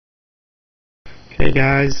Hey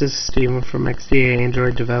guys, this is Steven from XDA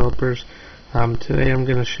Android Developers. Today I'm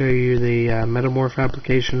going to show you the MetaMorph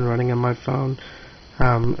application running on my phone.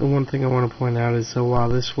 And one thing I want to point out is that while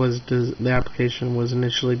the application was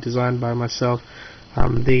initially designed by myself,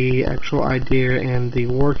 the actual idea and the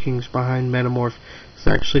workings behind MetaMorph is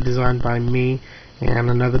actually designed by me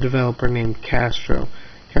and another developer named Castro.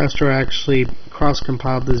 Castro actually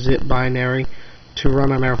cross-compiled the zip binary to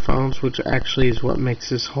run on our phones, which actually is what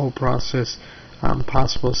makes this whole process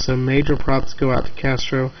possible. So major props go out to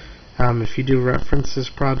Castro. If you do reference this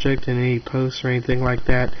project in any posts or anything like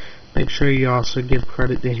that, make sure you also give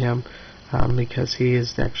credit to him, because he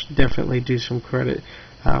is definitely due some credit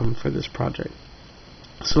for this project.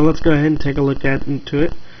 So let's go ahead and take a look into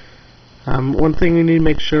it. One thing you need to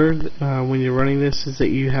make sure when you're running this is that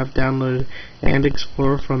you have downloaded and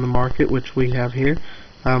Explorer from the market, which we have here.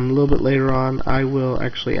 A little bit later on I will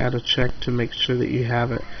actually add a check to make sure that you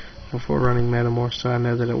have it before running MetaMorph, so I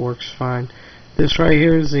know that it works fine. This right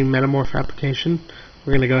here is the MetaMorph application.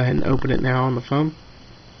 We're going to go ahead and open it now on the phone.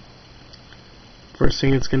 First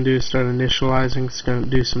thing it's going to do is start initializing. It's going to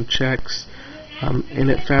do some checks, and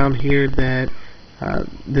it found here that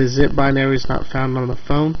the zip binary is not found on the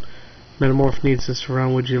phone. MetaMorph needs this to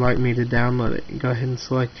run. Would you like me to download it? Go ahead and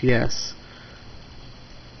select yes.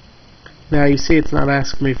 Now you see it's not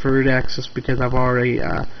asking me for root access because I've already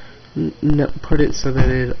put it so that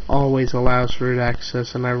it always allows root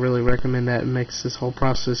access, and I really recommend that. It makes this whole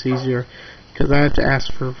process easier because I have to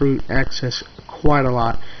ask for root access quite a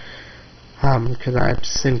lot, because I have to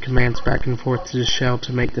send commands back and forth to the shell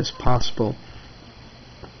to make this possible.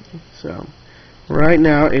 So right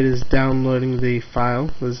now it is downloading the file,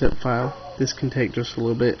 the zip file. This can take just a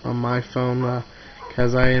little bit on my phone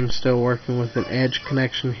because I am still working with an edge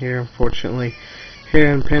connection here. Unfortunately, here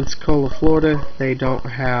in Pensacola, Florida, they don't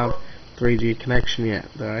have 3G connection yet.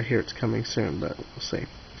 Though I hear it's coming soon, but we'll see.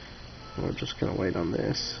 We're just going to wait on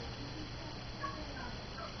this.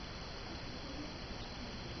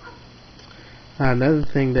 Another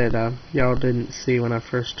thing that y'all didn't see when I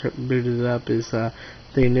first booted it up is the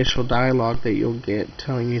initial dialogue that you'll get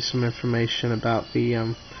telling you some information about the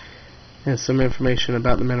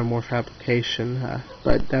MetaMorph application,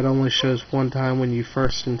 but that only shows one time when you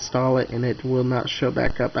first install it, and it will not show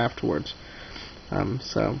back up afterwards.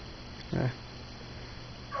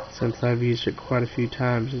 Since I've used it quite a few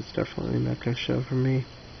times, it's definitely not going to show for me.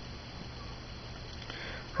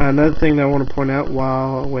 Another thing that I want to point out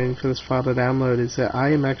while waiting for this file to download is that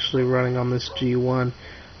I am actually running on this G1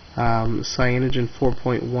 Cyanogen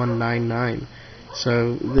 4.199.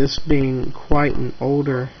 So this being quite an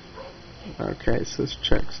older okay, so this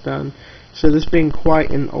check's done. So this being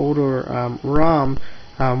quite an older ROM,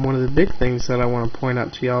 one of the big things that I want to point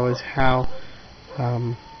out to y'all is how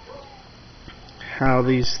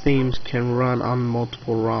these themes can run on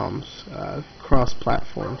multiple ROMs, cross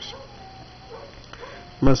platforms.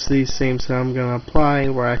 Most of these themes that I'm going to apply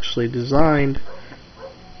were actually designed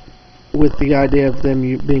with the idea of them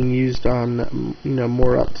being used on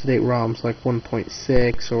more up-to-date ROMs like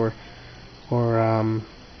 1.6 or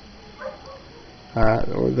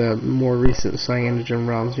the more recent Cyanogen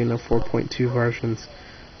ROMs, 4.2 versions.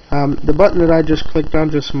 The button that I just clicked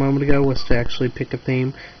on just a moment ago was to actually pick a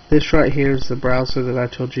theme. This right here is the browser that I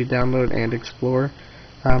told you to download and explore.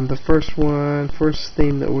 The first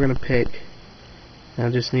theme that we're going to pick, I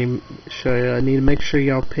just need to show you, I need to make sure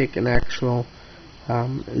y'all pick an actual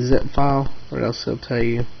zip file, or else it'll tell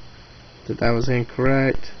you that was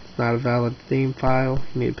incorrect. It's not a valid theme file.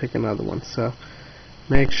 You need to pick another one. So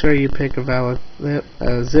make sure you pick a valid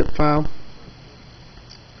zip file.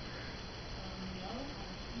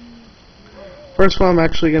 First one I'm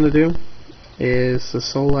actually going to do is the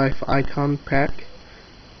Soul Life icon pack.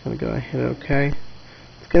 I'm going to go ahead and OK.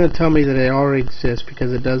 It's going to tell me that it already exists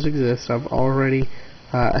because it does exist. I've already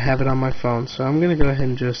have it on my phone, so I'm going to go ahead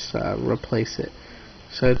and just replace it.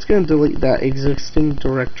 So it's going to delete that existing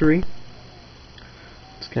directory.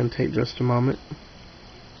 It's going to take just a moment.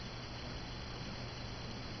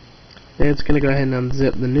 Then it's going to go ahead and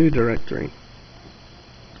unzip the new directory.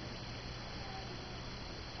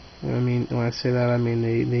 When I say that, I mean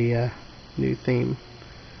the new theme.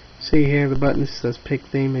 See here, the button says pick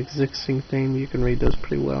theme, existing theme. You can read those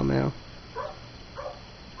pretty well now.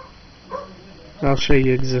 I'll show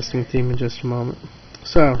you existing theme in just a moment.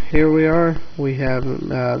 So here we are. We have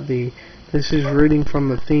this is reading from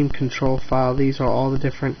the theme control file. These are all the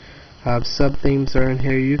different sub-themes that are in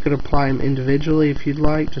here. You could apply them individually if you'd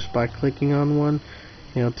like, just by clicking on one.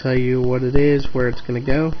 It'll tell you what it is, where it's going to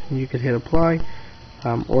go, and you could hit apply,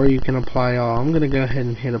 or you can apply all. I'm going to go ahead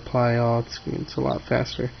and hit apply all. It's a lot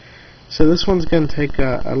faster. So this one's going to take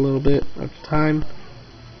a little bit of time.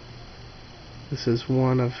 This is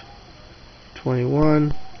 1 of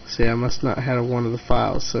 21. See, I must not have one of the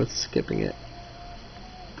files, so it's skipping it.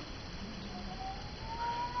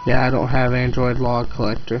 Yeah, I don't have Android log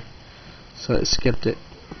collector, so it skipped it.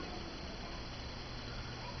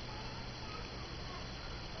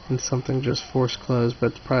 And something just force closed,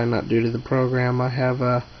 but it's probably not due to the program. I have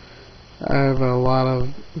a lot of,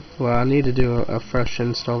 well, I need to do a fresh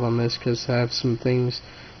install on this because I have some things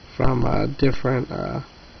from different, what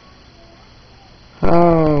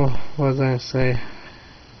was I going to say?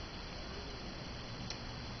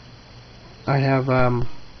 I have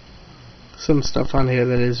some stuff on here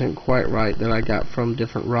that isn't quite right that I got from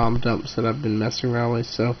different ROM dumps that I've been messing around with,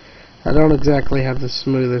 so I don't exactly have the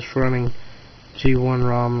smoothest running G1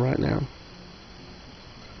 ROM right now.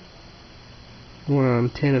 We're on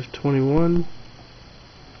 10 of 21.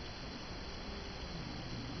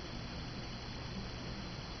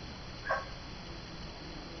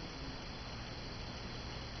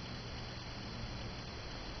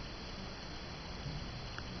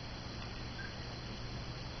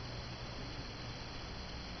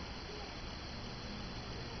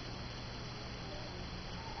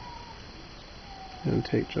 It'll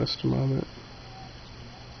take just a moment.